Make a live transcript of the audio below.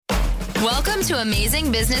Welcome to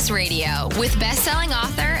Amazing Business Radio with best-selling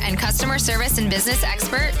author and customer service and business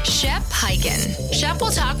expert, Shep Hyken. Shep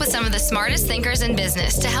will talk with some of the smartest thinkers in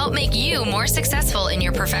business to help make you more successful in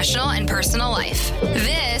your professional and personal life.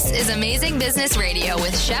 This is Amazing Business Radio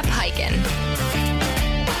with Shep Hyken.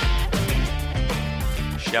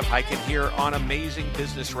 Shep Hyken here on Amazing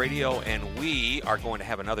Business Radio, and we are going to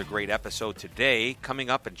have another great episode today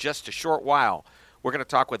coming up in just a short while. We're going to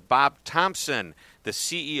talk with Bob Thompson, the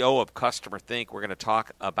CEO of Customer Think. We're going to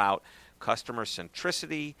talk about customer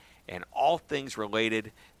centricity and all things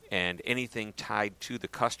related and anything tied to the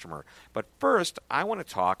customer. But first, I want to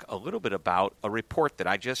talk a little bit about a report that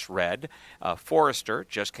I just read. Forrester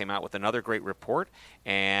just came out with another great report,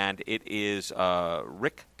 and it is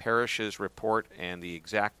Rick Parrish's report, and the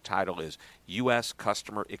exact title is U.S.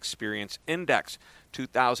 Customer Experience Index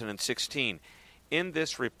 2016. In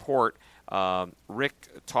this report, Rick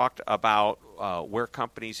talked about where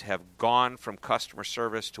companies have gone from customer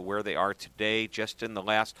service to where they are today just in the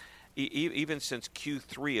last, even since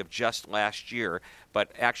Q3 of just last year,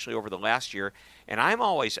 but actually over the last year. And I'm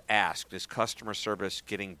always asked, is customer service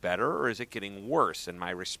getting better or is it getting worse? And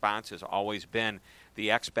my response has always been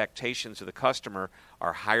the expectations of the customer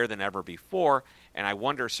are higher than ever before, and I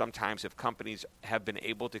wonder sometimes if companies have been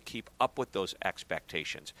able to keep up with those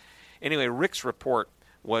expectations. Anyway, Rick's report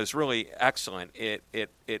was really excellent.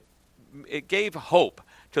 It gave hope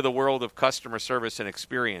to the world of customer service and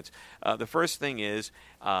experience. The first thing is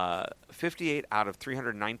 58 out of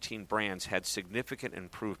 319 brands had significant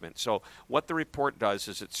improvement. So what the report does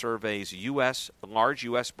is it surveys large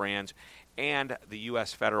U.S. brands and the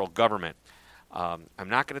U.S. federal government. I'm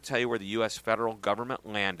not going to tell you where the U.S. federal government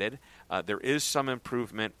landed. There is some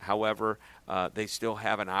improvement. However, they still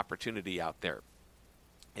have an opportunity out there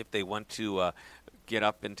if they want to get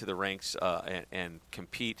up into the ranks and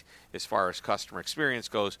compete as far as customer experience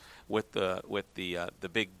goes with the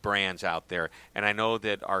big brands out there. And I know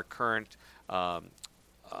that our current the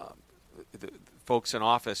folks in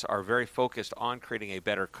office are very focused on creating a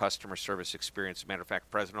better customer service experience. As a matter of fact,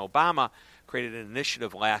 President Obama created an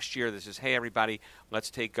initiative last year that says, hey, everybody, let's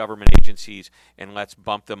take government agencies and let's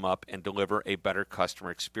bump them up and deliver a better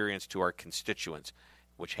customer experience to our constituents,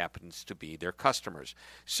 which happens to be their customers.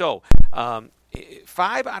 So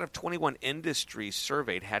 5 out of 21 industries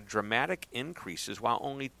surveyed had dramatic increases, while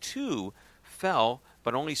only 2 fell,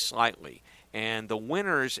 but only slightly. And the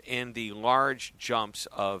winners in the large jumps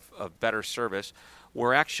of better service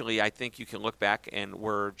were actually, I think you can look back and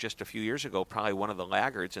were just a few years ago probably one of the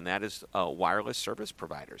laggards, and that is wireless service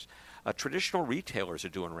providers. Traditional retailers are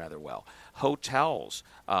doing rather well. Hotels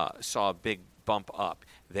saw a big bump up.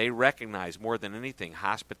 They recognize more than anything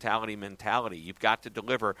hospitality mentality. You've got to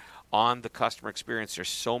deliver on the customer experience. There's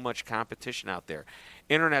so much competition out there.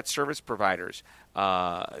 Internet service providers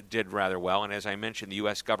did rather well, and as I mentioned, the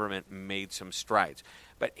U.S. government made some strides.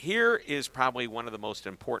 But here is probably one of the most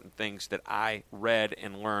important things that I read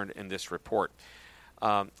and learned in this report.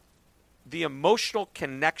 The emotional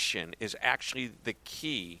connection is actually the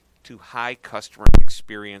key to high customer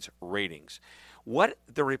experience ratings. What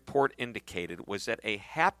the report indicated was that a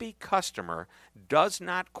happy customer does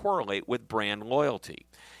not correlate with brand loyalty.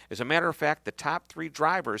 As a matter of fact, the top 3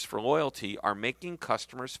 drivers for loyalty are making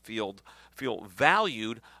customers feel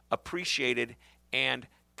valued, appreciated, and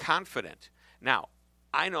confident. Now,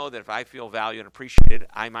 I know that if I feel valued and appreciated,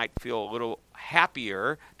 I might feel a little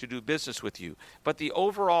happier to do business with you. But the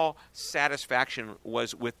overall satisfaction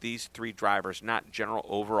was with these 3 drivers, not general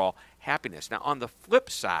overall happiness. Now, on the flip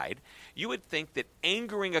side, you would think that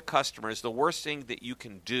angering a customer is the worst thing that you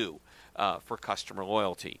can do for customer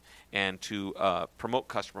loyalty and to promote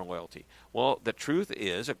customer loyalty. Well, the truth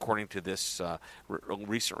is, according to this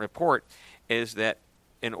recent report, is that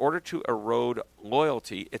in order to erode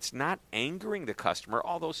loyalty, it's not angering the customer,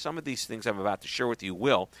 although some of these things I'm about to share with you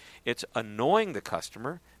will. It's annoying the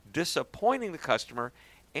customer, disappointing the customer,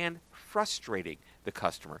 and frustrating the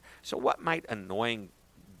customer. So what might annoying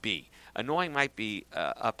be? Annoying might be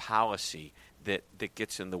a policy that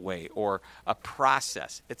gets in the way, or a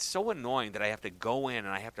process. It's so annoying that I have to go in and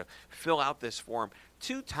I have to fill out this form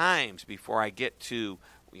 2 times before I get to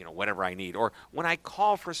whatever I need. Or when I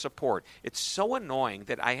call for support, it's so annoying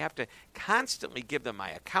that I have to constantly give them my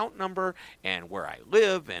account number and where I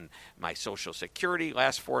live and my social security,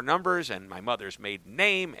 last 4 numbers, and my mother's maiden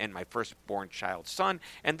name and my firstborn child's son.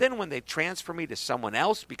 And then when they transfer me to someone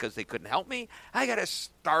else because they couldn't help me, I got to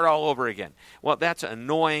start all over again. Well, that's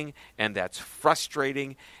annoying and that's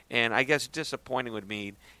frustrating, and I guess disappointing would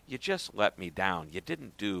mean you just let me down. You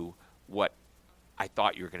didn't do what I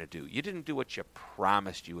thought you were going to do. You didn't do what you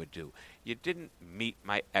promised you would do. You didn't meet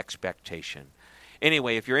my expectation.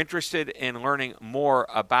 Anyway, if you're interested in learning more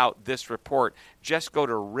about this report, just go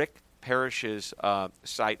to Rick Parrish's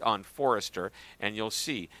site on Forrester, and you'll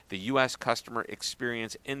see the U.S. Customer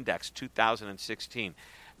Experience Index 2016.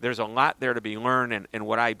 There's a lot there to be learned, and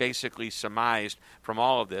what I basically surmised from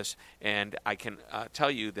all of this, and I can tell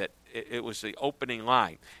you that it was the opening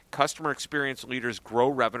line. Customer experience leaders grow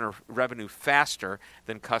revenue faster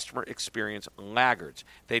than customer experience laggards.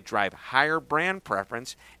 They drive higher brand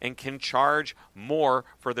preference and can charge more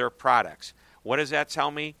for their products. What does that tell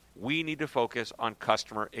me? We need to focus on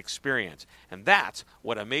customer experience. And that's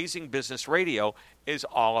what Amazing Business Radio is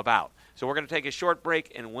all about. So we're going to take a short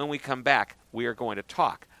break, and when we come back, we are going to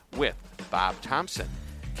talk with Bob Thompson.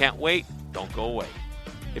 Can't wait. Don't go away.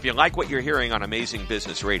 If you like what you're hearing on Amazing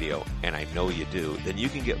Business Radio, and I know you do, then you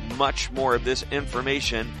can get much more of this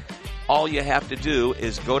information. All you have to do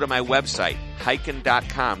is go to my website,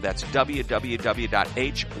 hyken.com. That's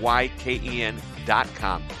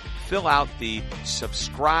www.hyken.com. Fill out the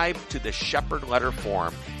subscribe to the Shepherd Letter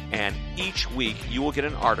form, and each week you will get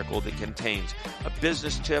an article that contains a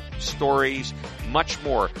business tip, stories, much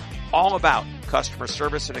more, all about customer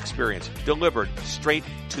service and experience delivered straight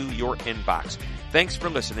to your inbox. Thanks for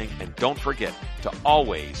listening, and don't forget to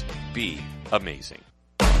always be amazing.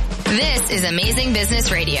 This is Amazing Business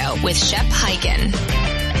Radio with Shep Hyken.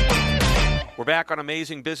 We're back on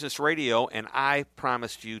Amazing Business Radio, and I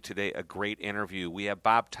promised you today a great interview. We have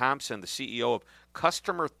Bob Thompson, the CEO of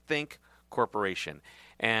Customer Think Corporation.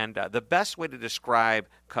 And the best way to describe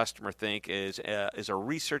Customer Think is a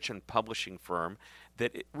research and publishing firm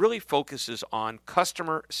that really focuses on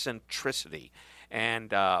customer centricity. And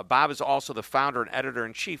Bob is also the founder and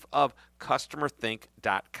editor-in-chief of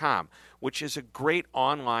CustomerThink.com, which is a great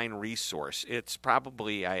online resource. It's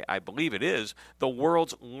probably, I believe it is, the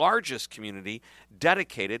world's largest community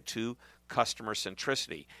dedicated to customer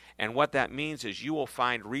centricity. And what that means is you will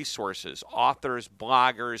find resources, authors,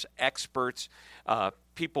 bloggers, experts,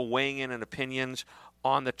 people weighing in on opinions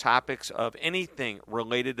on the topics of anything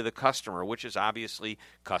related to the customer, which is obviously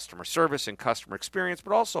customer service and customer experience,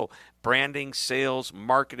 but also branding, sales,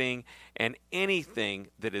 marketing, and anything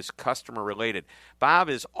that is customer related. Bob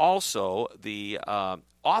is also the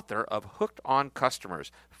author of Hooked on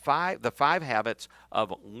Customers, the 5 Habits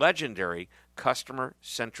of Legendary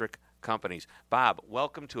Customer-Centric Companies. Bob,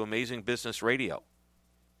 welcome to Amazing Business Radio.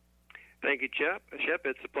 Thank you, Shep.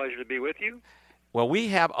 It's a pleasure to be with you. Well, we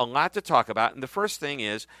have a lot to talk about, and the first thing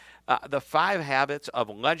is the 5 Habits of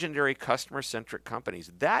Legendary Customer-Centric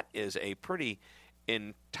Companies. That is a pretty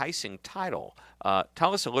enticing title.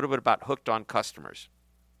 Tell us a little bit about Hooked on Customers.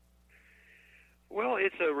 Well,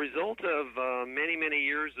 it's a result of many, many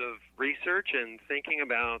years of research and thinking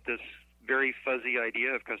about this very fuzzy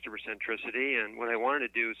idea of customer centricity, and what I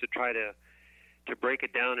wanted to do is to try to break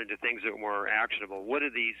it down into things that were more actionable. What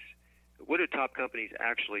do top companies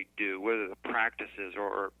actually do? What are the practices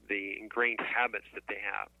or the ingrained habits that they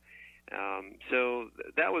have? So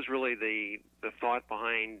that was really the thought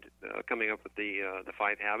behind coming up with the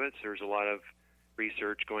 5 habits. There's a lot of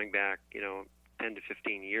research going back, 10 to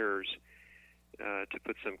 15 years to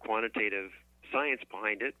put some quantitative science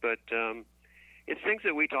behind it. But it's things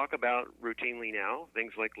that we talk about routinely now,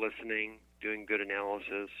 things like listening, doing good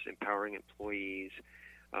analysis, empowering employees,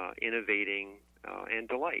 innovating, and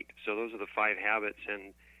delight. So those are the 5 habits,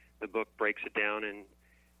 and the book breaks it down and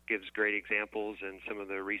gives great examples and some of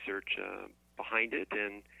the research behind it,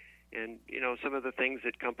 and some of the things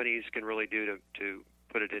that companies can really do to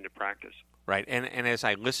put it into practice. Right, and as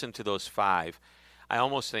I listen to those 5, I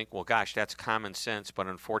almost think, well, gosh, that's common sense, but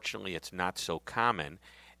unfortunately it's not so common.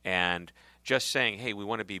 And just saying, hey, we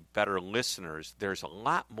want to be better listeners, there's a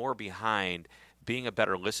lot more behind being a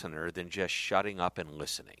better listener than just shutting up and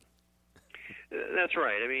listening. That's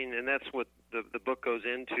right. I mean, and that's what the book goes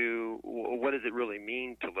into. What does it really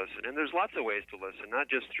mean to listen? And there's lots of ways to listen, not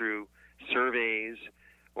just through surveys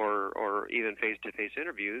or even face-to-face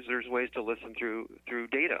interviews. There's ways to listen through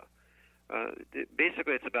data.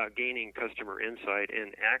 Basically, it's about gaining customer insight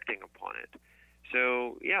and acting upon it.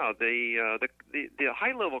 So, yeah, the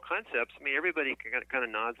high-level concepts, I mean, everybody kind of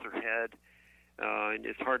nods their head. And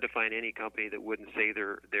it's hard to find any company that wouldn't say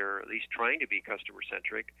they're at least trying to be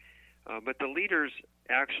customer-centric. But the leaders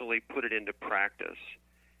actually put it into practice.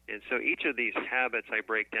 And so each of these habits I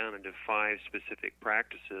break down into 5 specific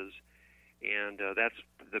practices, and that's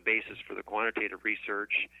the basis for the quantitative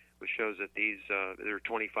research, which shows that there are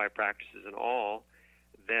 25 practices in all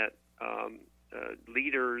that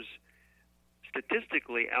leaders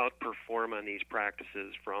statistically outperform on these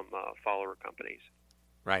practices from follower companies.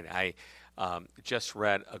 Right. I just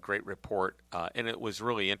read a great report, and it was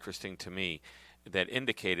really interesting to me. that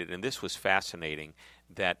indicated, and this was fascinating,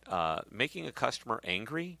 that making a customer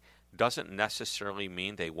angry doesn't necessarily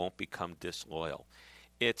mean they won't become disloyal.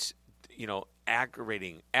 It's,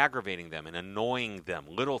 aggravating them and annoying them,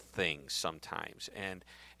 little things sometimes. And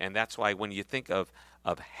that's why when you think of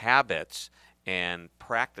habits and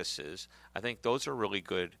practices, I think those are really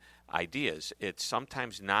good ideas. It's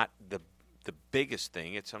sometimes not the biggest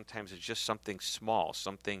thing. Sometimes it's just something small,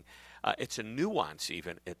 something, it's a nuance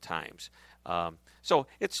even at times. So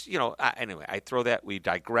it's, anyway, I throw that, we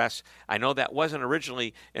digress. I know that wasn't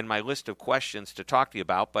originally in my list of questions to talk to you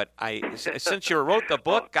about, but since you wrote the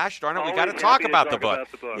book, gosh darn it, we got to talk about the book.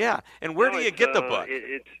 Yeah, and where do you get the book?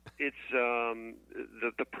 It's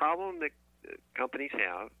the problem that companies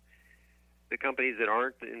have, the companies that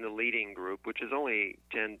aren't in the leading group, which is only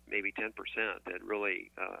 10, maybe 10% that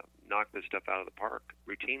really knock this stuff out of the park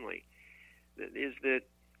routinely, is that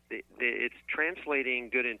it's translating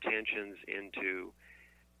good intentions into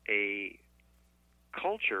a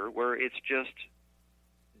culture where it's just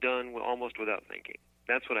done almost without thinking.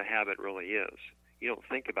 That's what a habit really is. You don't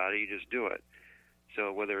think about it, you just do it.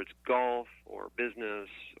 So whether it's golf or business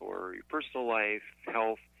or your personal life,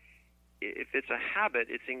 health, if it's a habit,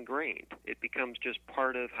 it's ingrained. It becomes just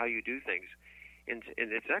part of how you do things. And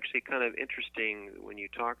it's actually kind of interesting when you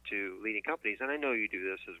talk to leading companies, and I know you do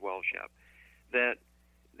this as well, Shep, that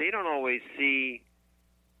they don't always see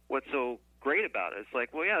what's so great about it. It's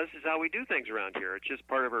like, well, yeah, this is how we do things around here. It's just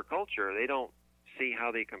part of our culture. They don't see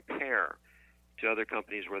how they compare to other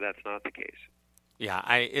companies where that's not the case. Yeah,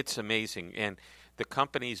 it's amazing. And the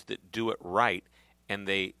companies that do it right, and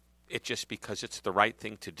it's just because it's the right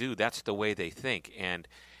thing to do, that's the way they think. And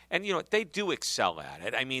they do excel at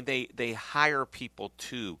it. I mean, they hire people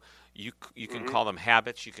too. You can call them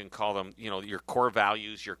habits, you can call them, your core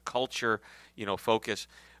values, your culture, focus,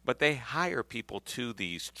 but they hire people to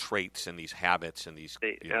these traits and these habits and these.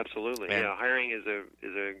 Absolutely, yeah. Hiring is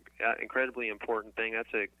a incredibly important thing.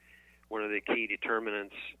 That's one of the key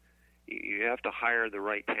determinants. You have to hire the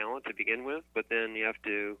right talent to begin with, but then you have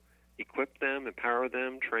to equip them, empower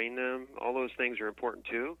them, train them. All those things are important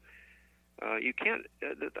too. You can't.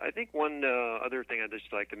 I think one other thing I'd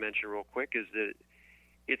just like to mention real quick is that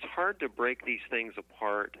it's hard to break these things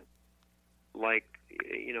apart like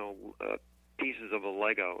pieces of a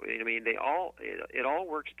Lego. I mean, it all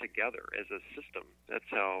works together as a system. That's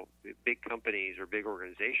how big companies or big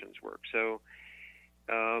organizations work. So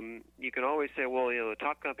you can always say, well, the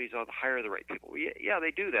top companies ought to hire the right people. Yeah,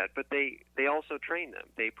 they do that, but they also train them.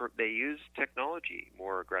 They use technology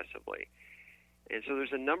more aggressively, and so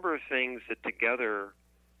there's a number of things that together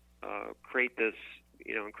create this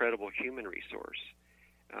incredible human resource.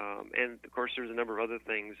 And of course, there's a number of other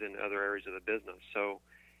things in other areas of the business. So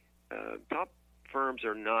top firms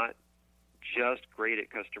are not just great at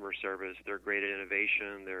customer service. They're great at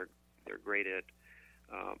innovation. They're great at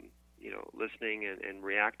listening and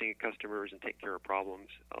reacting to customers and taking care of problems.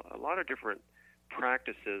 A lot of different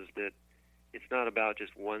practices that it's not about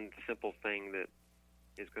just one simple thing that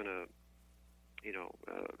is going to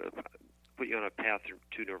put you on a path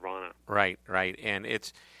to nirvana. Right. And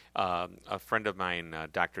it's a friend of mine,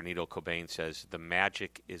 Dr. Nito Cobain, says the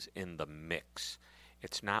magic is in the mix.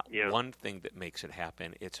 It's not one thing that makes it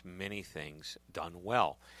happen. It's many things done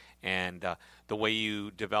well. And the way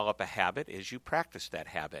you develop a habit is you practice that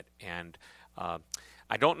habit. And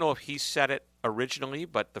I don't know if he said it originally,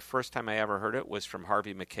 but the first time I ever heard it was from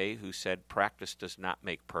Harvey Mackay, who said practice does not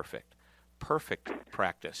make perfect. Perfect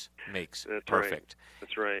practice makes perfect.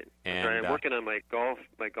 That's right. And I'm working on my golf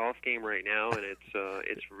game right now, and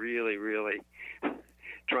it's really, really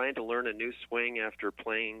trying to learn a new swing after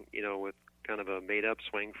playing, with kind of a made-up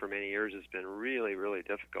swing for many years has been really, really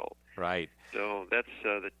difficult. Right. So that's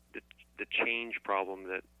the change problem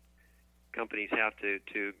that companies have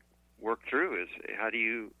to work through is how do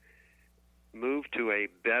you move to a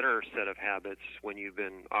better set of habits when you've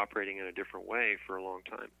been operating in a different way for a long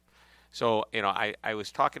time. So, I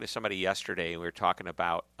was talking to somebody yesterday, and we were talking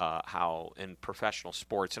about how in professional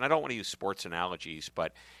sports, and I don't want to use sports analogies,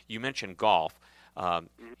 but you mentioned golf.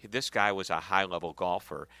 This guy was a high-level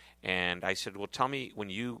golfer, and I said, well, tell me, when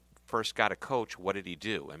you first got a coach, what did he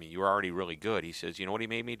do? I mean, you were already really good. He says, you know what he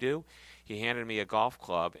made me do? He handed me a golf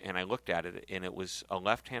club, and I looked at it, and it was a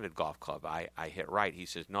left-handed golf club. I hit right. He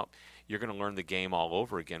says, nope, you're going to learn the game all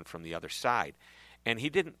over again from the other side. And he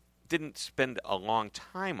didn't spend a long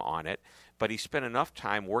time on it, but he spent enough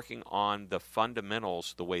time working on the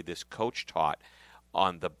fundamentals the way this coach taught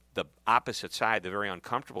on the opposite side, the very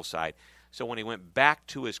uncomfortable side. So when he went back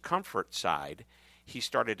to his comfort side, he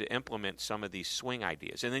started to implement some of these swing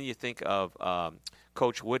ideas. And then you think of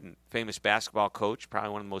Coach Wooden, famous basketball coach,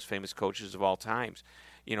 probably one of the most famous coaches of all times.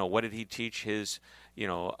 What did he teach his,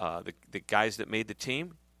 the guys that made the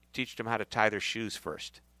team? He taught them how to tie their shoes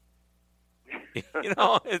first.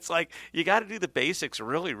 It's like you got to do the basics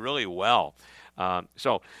really, really well. There's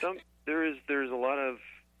a lot of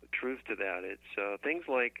truth to that. It's things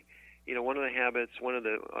like, one of the habits, one of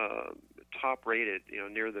the top rated,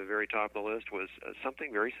 near the very top of the list was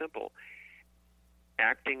something very simple: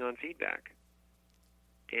 acting on feedback.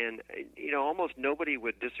 And, almost nobody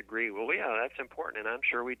would disagree. Well, yeah, that's important, and I'm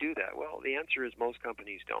sure we do that. Well, the answer is most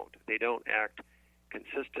companies don't. They don't act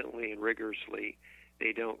consistently and rigorously.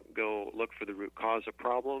 They don't go look for the root cause of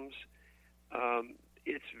problems.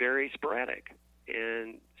 It's very sporadic.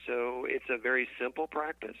 And so it's a very simple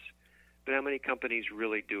practice, but how many companies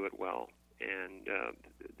really do it well? And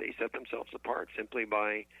they set themselves apart simply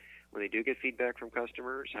by, when they do get feedback from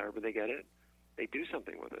customers, however they get it, they do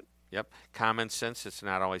something with it. Yep, common sense. It's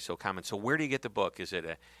not always so common. So where do you get the book? Is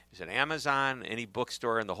it Amazon? Any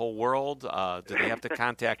bookstore in the whole world? Do they have to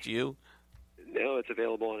contact you? No, it's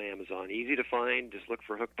available on Amazon. Easy to find. Just look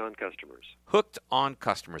for Hooked on Customers. Hooked on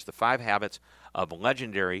Customers: The 5 Habits of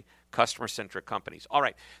Legendary Customer-Centric Companies. All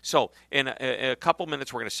right. So in a couple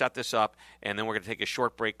minutes, we're going to set this up, and then we're going to take a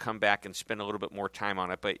short break, come back, and spend a little bit more time on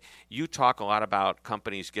it. But you talk a lot about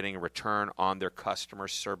companies getting a return on their customer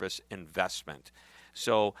service investment.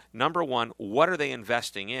 So, number one, what are they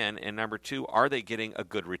investing in? And number two, are they getting a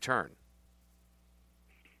good return?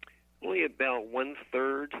 Only about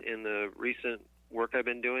 1/3 in the recent work I've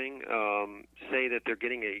been doing say that they're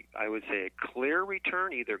getting a clear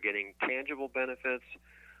return, either getting tangible benefits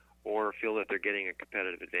or feel that they're getting a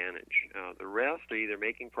competitive advantage. The rest are either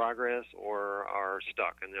making progress or are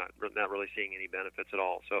stuck and not really seeing any benefits at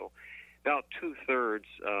all. So about 2/3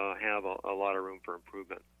 have a lot of room for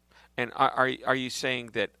improvement. And are you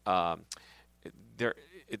saying that they're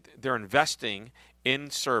investing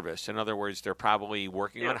in service? In other words, they're probably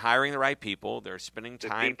working on hiring the right people. They're spending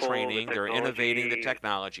time training. They're innovating the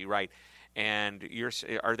technology, right? And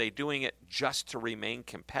are they doing it just to remain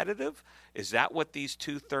competitive? Is that what these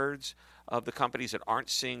 2/3 of the companies that aren't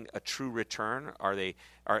seeing a true return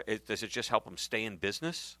does it just help them stay in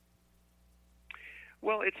business?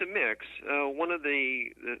 Well, it's a mix. One of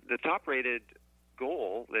the top-rated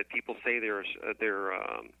goal that people say they're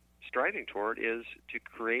striving toward is to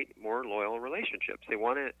create more loyal relationships. They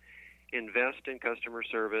want to invest in customer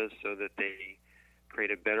service so that they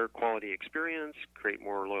create a better quality experience, create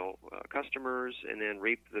more loyal customers, and then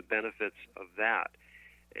reap the benefits of that.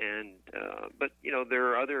 And but there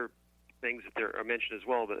are other things that are mentioned as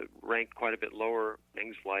well that rank quite a bit lower.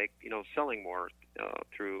 Things like selling more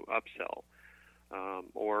through upsell,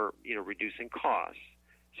 or reducing costs.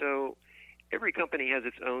 So every company has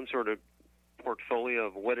its own sort of portfolio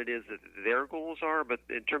of what it is that their goals are, but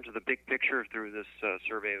in terms of the big picture, through this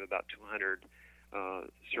survey of about 200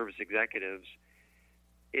 service executives,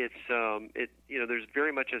 it's there's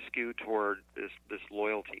very much a skew toward this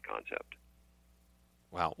loyalty concept.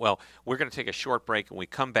 Wow. Well, we're going to take a short break. When we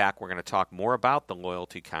come back, we're going to talk more about the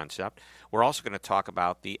loyalty concept. We're also going to talk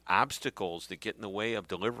about the obstacles that get in the way of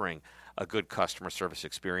delivering a good customer service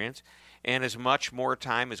experience. And as much more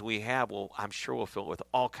time as we have, I'm sure we'll fill it with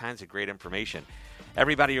all kinds of great information.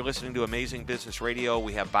 Everybody, you're listening to Amazing Business Radio.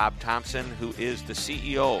 We have Bob Thompson, who is the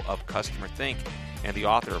CEO of Customer Think and the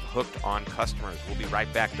author of Hooked on Customers. We'll be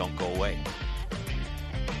right back. Don't go away.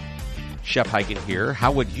 Shep Hyken here.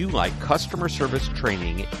 How would you like customer service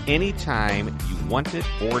training anytime you want it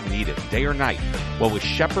or need it, day or night? Well, with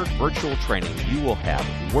Shepherd Virtual Training, you will have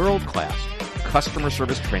world-class customer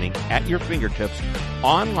service training at your fingertips,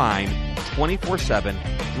 online, 24/7,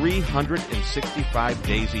 365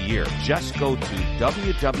 days a year. Just go to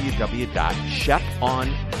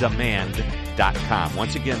www.shepondemand.com.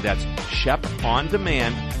 Once again, that's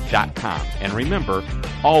shepondemand.com. And remember,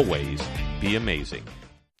 always be amazing.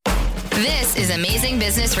 This is Amazing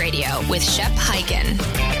Business Radio with Shep Hyken.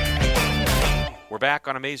 We're back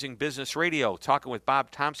on Amazing Business Radio talking with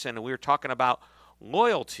Bob Thompson, and we were talking about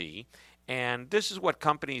loyalty, and this is what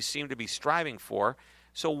companies seem to be striving for.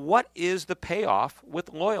 So what is the payoff with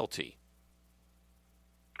loyalty?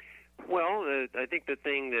 Well, I think the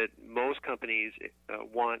thing that most companies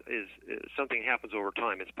want is something happens over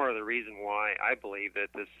time. It's part of the reason why I believe that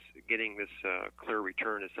getting this clear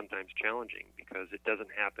return is sometimes challenging, because it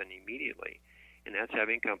doesn't happen immediately, and that's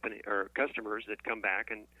having customers that come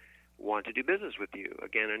back and want to do business with you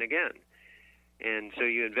again and again. And so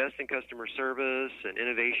you invest in customer service and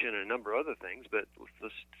innovation and a number of other things, but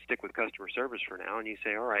let's stick with customer service for now. And you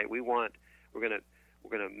say, all right, we're going to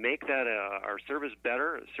We're going to make that our service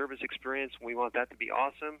better, a service experience. We want that to be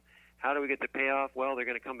awesome. How do we get the payoff? Well, they're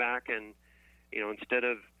going to come back and, instead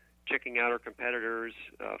of checking out our competitors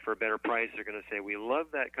for a better price, they're going to say, we love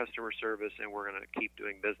that customer service and we're going to keep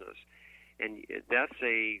doing business. And that's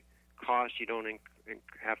a cost you don't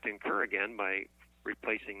have to incur again by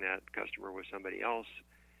replacing that customer with somebody else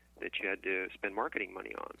that you had to spend marketing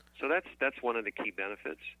money on. So that's one of the key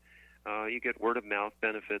benefits. You get word of mouth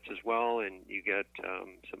benefits as well, and you get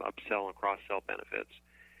some upsell and cross-sell benefits.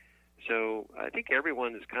 So I think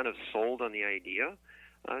everyone is kind of sold on the idea.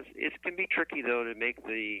 It can be tricky, though, to make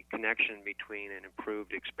the connection between an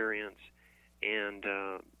improved experience and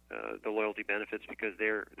the loyalty benefits, because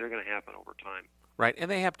they're going to happen over time. Right,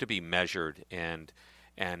 and they have to be measured. And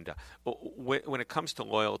when it comes to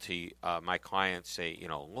loyalty, my clients say,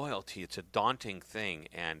 loyalty, it's a daunting thing,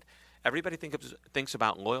 and everybody thinks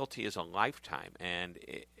about loyalty as a lifetime. And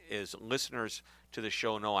as listeners to the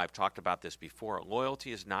show know, I've talked about this before.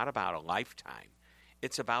 Loyalty is not about a lifetime;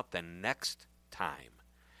 it's about the next time.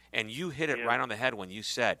 And you hit it right on the head when you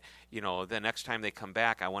said, the next time they come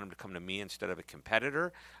back, I want them to come to me instead of a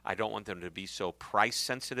competitor. I don't want them to be so price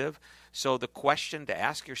sensitive. So the question to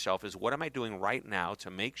ask yourself is, what am I doing right now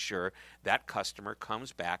to make sure that customer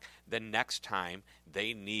comes back the next time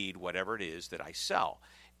they need whatever it is that I sell?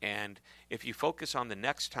 And if you focus on the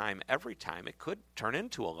next time every time, it could turn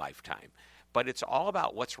into a lifetime. But it's all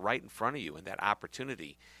about what's right in front of you and that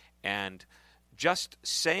opportunity. And just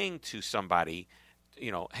saying to somebody,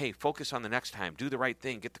 hey, focus on the next time, do the right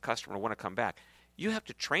thing, get the customer to want to come back. You have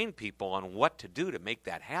to train people on what to do to make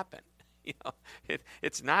that happen.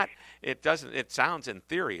 It's not. It doesn't. It sounds, in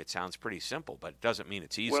theory, it sounds pretty simple, but it doesn't mean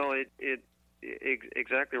it's easy. Well,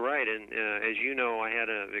 exactly right. And as you know, I had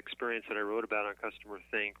an experience that I wrote about on Customer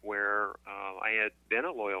Think, where I had been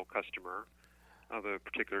a loyal customer of a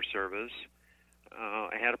particular service.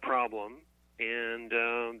 I had a problem, and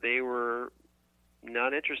they were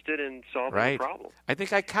not interested in solving the problem. I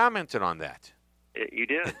think I commented on that. You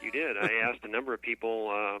did. I asked a number of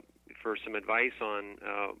people for some advice on,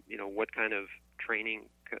 what kind of training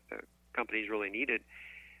companies really needed.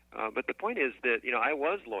 But the point is that, I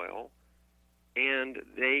was loyal, and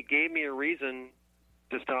they gave me a reason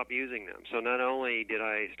to stop using them. So not only did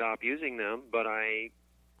I stop using them, but I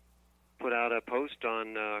put out a post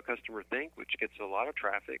on Customer Think, which gets a lot of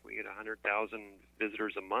traffic. We get 100,000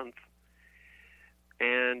 visitors a month.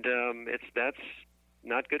 And that's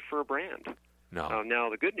not good for a brand. No. Now,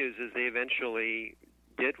 the good news is they eventually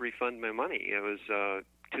did refund my money. It was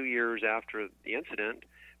 2 years after the incident,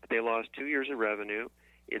 but they lost 2 years of revenue.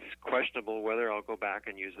 It's questionable whether I'll go back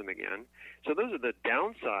and use them again. So those are the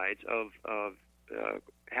downsides of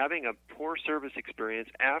having a poor service experience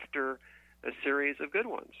after a series of good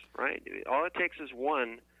ones, right? All it takes is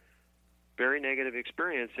one very negative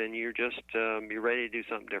experience, and you're ready to do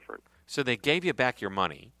something different. So they gave you back your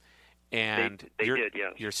money, and they did,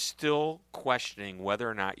 yes. You're still questioning whether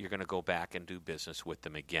or not you're going to go back and do business with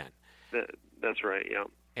them again. That's right, yeah.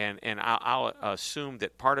 And I'll assume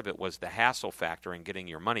that part of it was the hassle factor in getting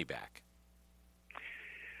your money back.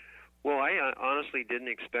 Well, I honestly didn't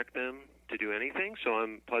expect them to do anything, so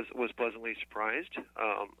I was pleasantly surprised.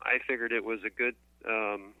 I figured it was a good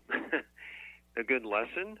a good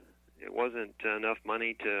lesson. It wasn't enough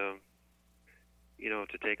money to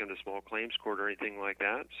take them to small claims court or anything like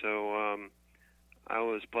that. So I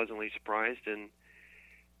was pleasantly surprised and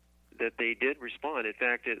that they did respond. In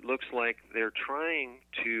fact, it looks like they're trying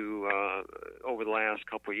to, over the last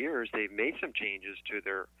couple of years, they've made some changes to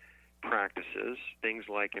their practices, things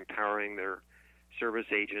like empowering their service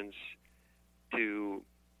agents to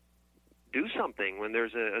do something when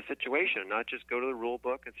there's a situation, not just go to the rule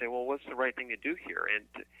book and say, well, what's the right thing to do here?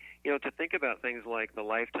 And, to think about things like the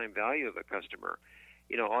lifetime value of a customer.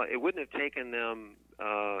 It wouldn't have taken them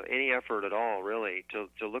any effort at all, really,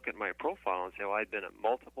 to look at my profile and say, well, I'd been a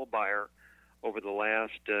multiple buyer over the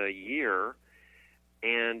last year,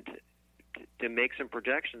 and to make some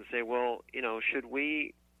projections, say, well, should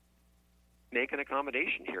we make an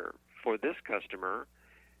accommodation here for this customer,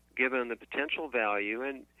 given the potential value,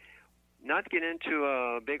 and not get into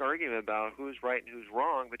a big argument about who's right and who's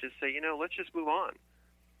wrong, but just say, let's just move on.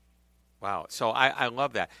 Wow. So I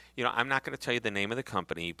love that. I'm not going to tell you the name of the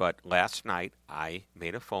company, but last night I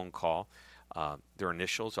made a phone call. Their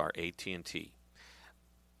initials are AT&T.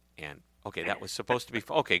 And, okay, that was supposed to be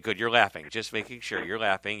okay, good. You're laughing. Just making sure you're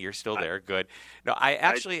laughing. You're still there. Good. No, I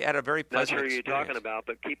actually had a very pleasant experience. Not sure you're talking about,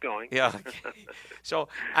 but keep going. Yeah. Okay. So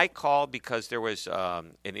I called because there was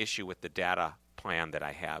an issue with the data plan that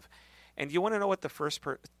I have. And you want to know what the first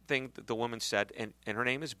thing that the woman said? And her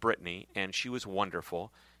name is Brittany, and she was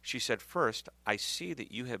wonderful. She said, first, I see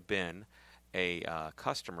that you have been a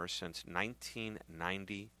customer since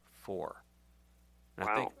 1994. And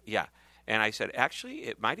wow. I think, yeah. And I said, actually,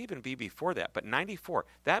 it might even be before that, but 94.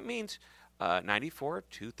 That means 94,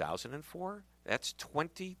 2004, that's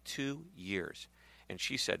 22 years. And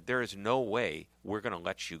she said, there is no way we're going to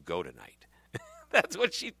let you go tonight. That's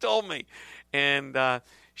what she told me. And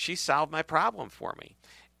she solved my problem for me.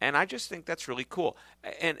 And I just think that's really cool.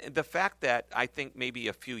 And the fact that I think maybe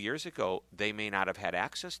a few years ago, they may not have had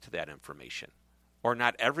access to that information. Or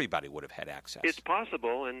not everybody would have had access. It's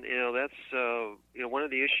possible, and that's one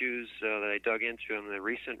of the issues that I dug into in the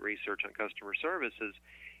recent research on customer service is,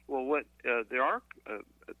 there are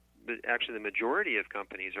actually the majority of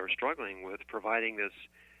companies are struggling with providing this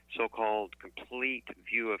so-called complete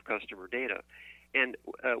view of customer data. And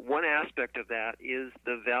one aspect of that is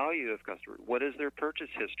the value of customer. What is their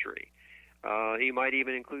purchase history? You might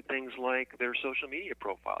even include things like their social media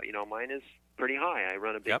profile. Mine is pretty high. I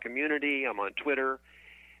run a big community. I'm on Twitter.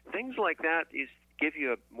 Things like that give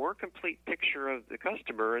you a more complete picture of the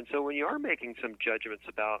customer. And so when you are making some judgments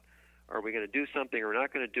about are we going to do something or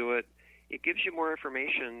not going to do it, it gives you more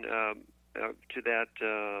information to that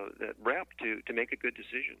rep to make a good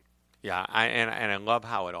decision. Yeah, I love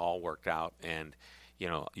how it all worked out, and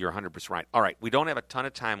you're 100% right. All right, we don't have a ton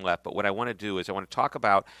of time left, but what I want to do is I want to talk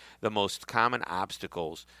about the most common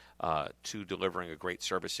obstacles to delivering a great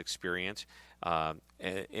service experience.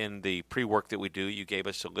 In the pre-work that we do, you gave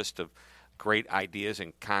us a list of great ideas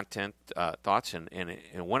and content thoughts, and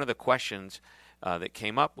one of the questions that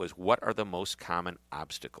came up was, what are the most common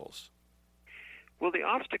obstacles? Well, the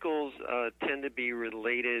obstacles tend to be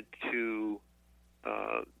related to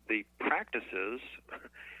the practices.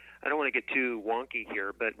 I don't want to get too wonky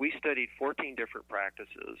here, but we studied 14 different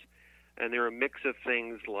practices, and they're a mix of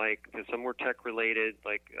things like some were tech-related,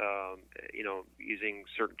 like using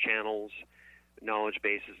certain channels, knowledge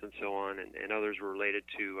bases, and so on, and others were related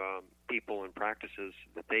to people and practices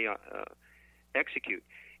that they execute.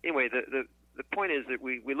 Anyway, the point is that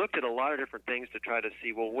we looked at a lot of different things to try to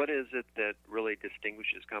see, well, what is it that really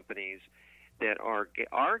distinguishes companies that are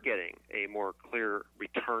getting a more clear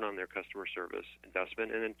return on their customer service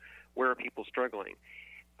investment, and then where are people struggling?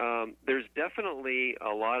 There's definitely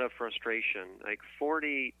a lot of frustration. Like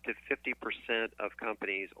 40 to 50% of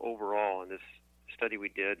companies overall in this study we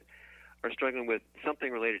did are struggling with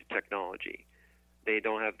something related to technology. They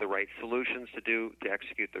don't have the right solutions to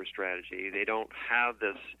execute their strategy. They don't have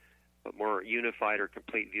this more unified or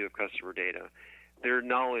complete view of customer data. Their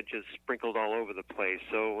knowledge is sprinkled all over the place,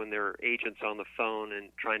 so when there are agents on the phone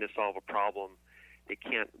and trying to solve a problem, they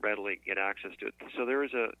can't readily get access to it. So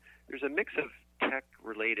there's a mix of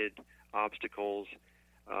tech-related obstacles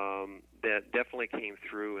that definitely came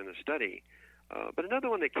through in the study. But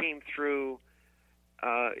another one that came through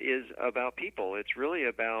is about people. It's really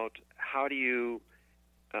about how do you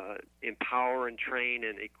empower and train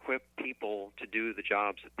and equip people to do the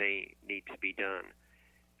jobs that they need to be done.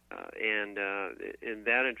 And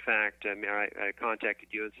that, in fact, I contacted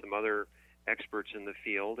you and some other experts in the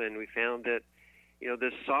field, and we found that,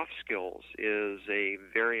 this soft skills is a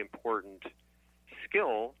very important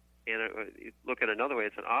skill, and look at another way,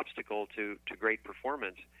 it's an obstacle to great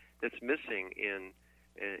performance that's missing in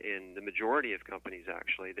the majority of companies,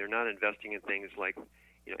 actually. They're not investing in things like,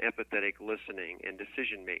 empathetic listening and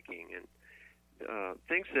decision-making and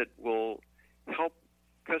things that will help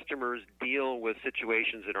customers deal with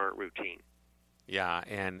situations that aren't routine. Yeah,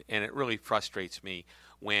 and it really frustrates me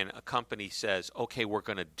when a company says, okay, we're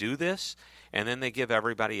going to do this, and then they give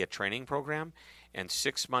everybody a training program, and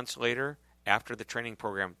 6 months later, after the training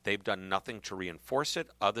program, they've done nothing to reinforce it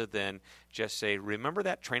other than just say, remember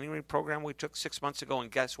that training program we took 6 months ago?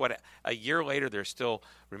 And guess what? A year later, they're still,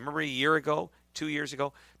 remember a year ago, 2 years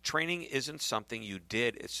ago? Training isn't something you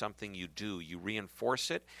did. It's something you do. You reinforce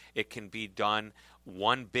it. It can be done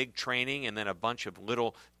one big training and then a bunch of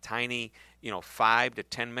little tiny, 5 to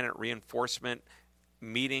 10 minute reinforcement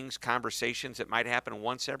meetings, conversations that might happen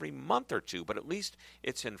once every month or two, but at least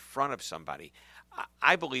it's in front of somebody.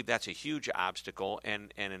 I believe that's a huge obstacle,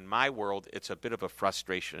 and in my world, it's a bit of a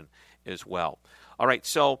frustration as well. All right,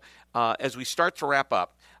 so as we start to wrap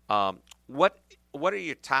up, what are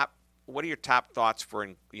your top thoughts for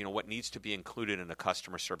what needs to be included in a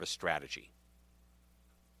customer service strategy?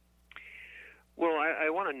 Well, I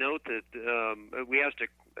want to note that we asked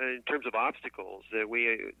in terms of obstacles that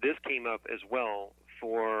this came up as well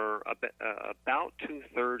for about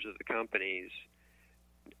 2/3 of the companies.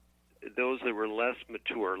 Those that were less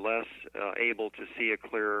mature, less able to see a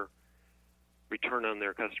clear return on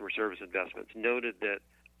their customer service investments, noted that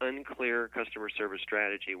unclear customer service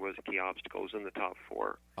strategy was a key obstacle. It was in the top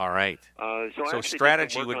 4. All right. So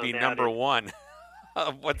strategy would be number 1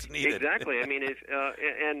 of what's needed. Exactly. I mean,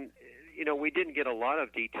 we didn't get a lot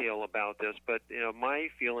of detail about this, but my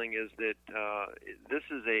feeling is that this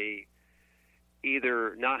is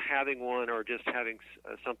either not having one or just having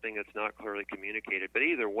something that's not clearly communicated. But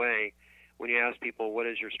either way, when you ask people, what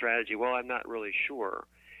is your strategy? Well, I'm not really sure.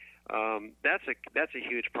 That's a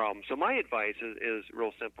huge problem. So my advice is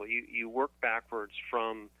real simple. You work backwards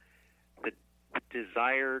from the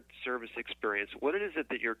desired service experience. What is it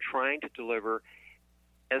that you're trying to deliver,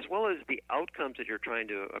 as well as the outcomes that you're trying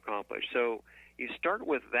to accomplish. So you start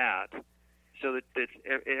with that so that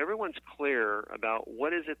everyone's clear about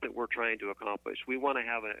what is it that we're trying to accomplish. We want to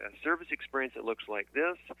have a service experience that looks like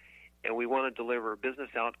this, and we want to deliver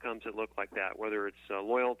business outcomes that look like that, whether it's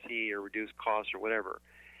loyalty or reduced costs or whatever.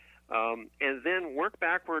 And then work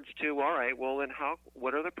backwards to, all right, well, then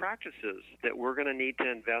what are the practices that we're going to need to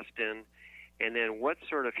invest in, and then what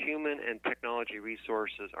sort of human and technology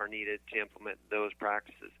resources are needed to implement those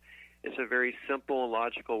practices? It's a very simple,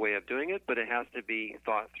 logical way of doing it, but it has to be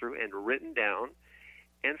thought through and written down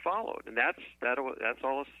and followed. And that's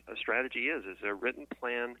all a strategy is a written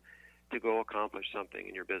plan to go accomplish something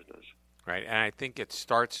in your business. Right, and I think it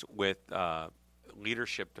starts with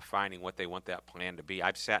leadership defining what they want that plan to be.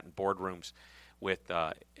 I've sat in boardrooms with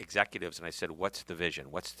executives, and I said, "What's the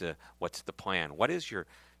vision? What's the plan? What is your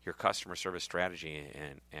customer service strategy?"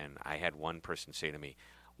 And I had one person say to me,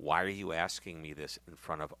 "Why are you asking me this in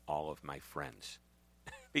front of all of my friends?"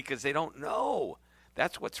 Because they don't know.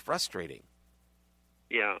 That's what's frustrating.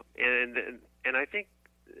 Yeah, and I think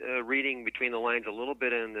reading between the lines a little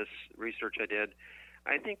bit in this research I did,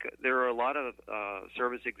 I think there are a lot of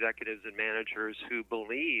service executives and managers who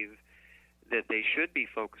believe that they should be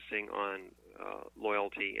focusing on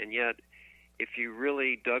loyalty, and yet if you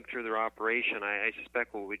really dug through their operation, I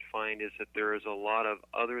suspect what we'd find is that there is a lot of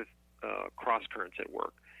other cross currents at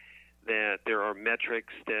work, that there are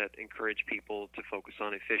metrics that encourage people to focus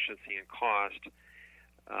on efficiency and cost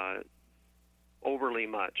overly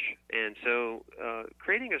much. And so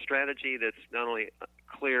creating a strategy that's not only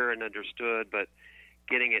clear and understood, but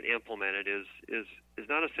getting it implemented is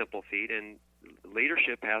not a simple feat, and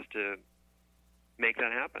leadership has to make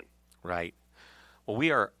that happen. Right.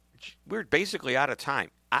 Well, we're basically out of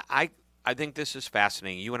time. I think this is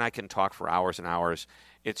fascinating. You and I can talk for hours and hours.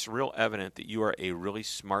 It's real evident that you are a really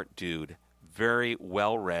smart dude, very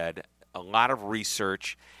well read, a lot of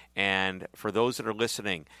research, and for those that are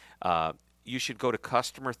listening, you should go to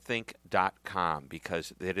customerthink.com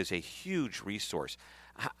because it is a huge resource.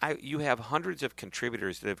 You have hundreds of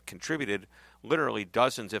contributors that have contributed literally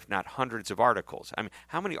dozens, if not hundreds of articles. I mean,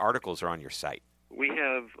 how many articles are on your site? We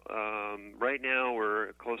have, right now,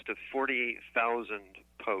 we're close to 48,000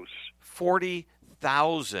 posts.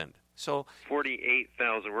 40,000. So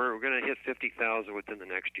 48,000. We're going to hit 50,000 within the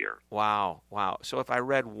next year. Wow. So if I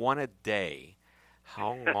read one a day,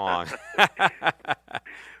 how long?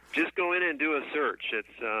 Just go in and do a search.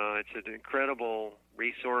 It's an incredible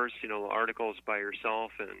resource. Articles by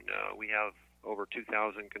yourself, and we have over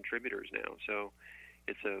 2,000 contributors now. So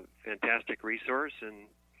it's a fantastic resource, and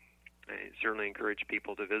I certainly encourage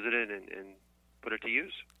people to visit it and put it to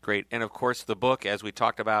use. Great. And, of course, the book, as we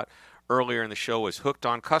talked about earlier in the show, is Hooked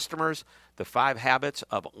on Customers, The 5 Habits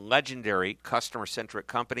of Legendary Customer-Centric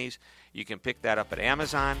Companies. You can pick that up at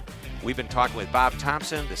Amazon. We've been talking with Bob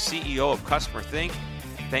Thompson, the CEO of Customer Think.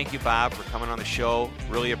 Thank you, Bob, for coming on the show.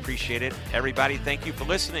 Really appreciate it. Everybody, thank you for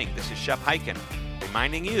listening. This is Shep Hyken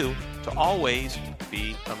reminding you to always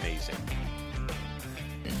be amazing.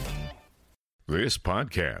 This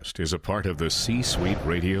podcast is a part of the C-Suite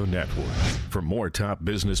Radio Network. For more top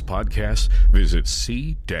business podcasts, visit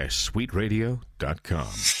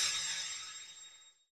c-suiteradio.com.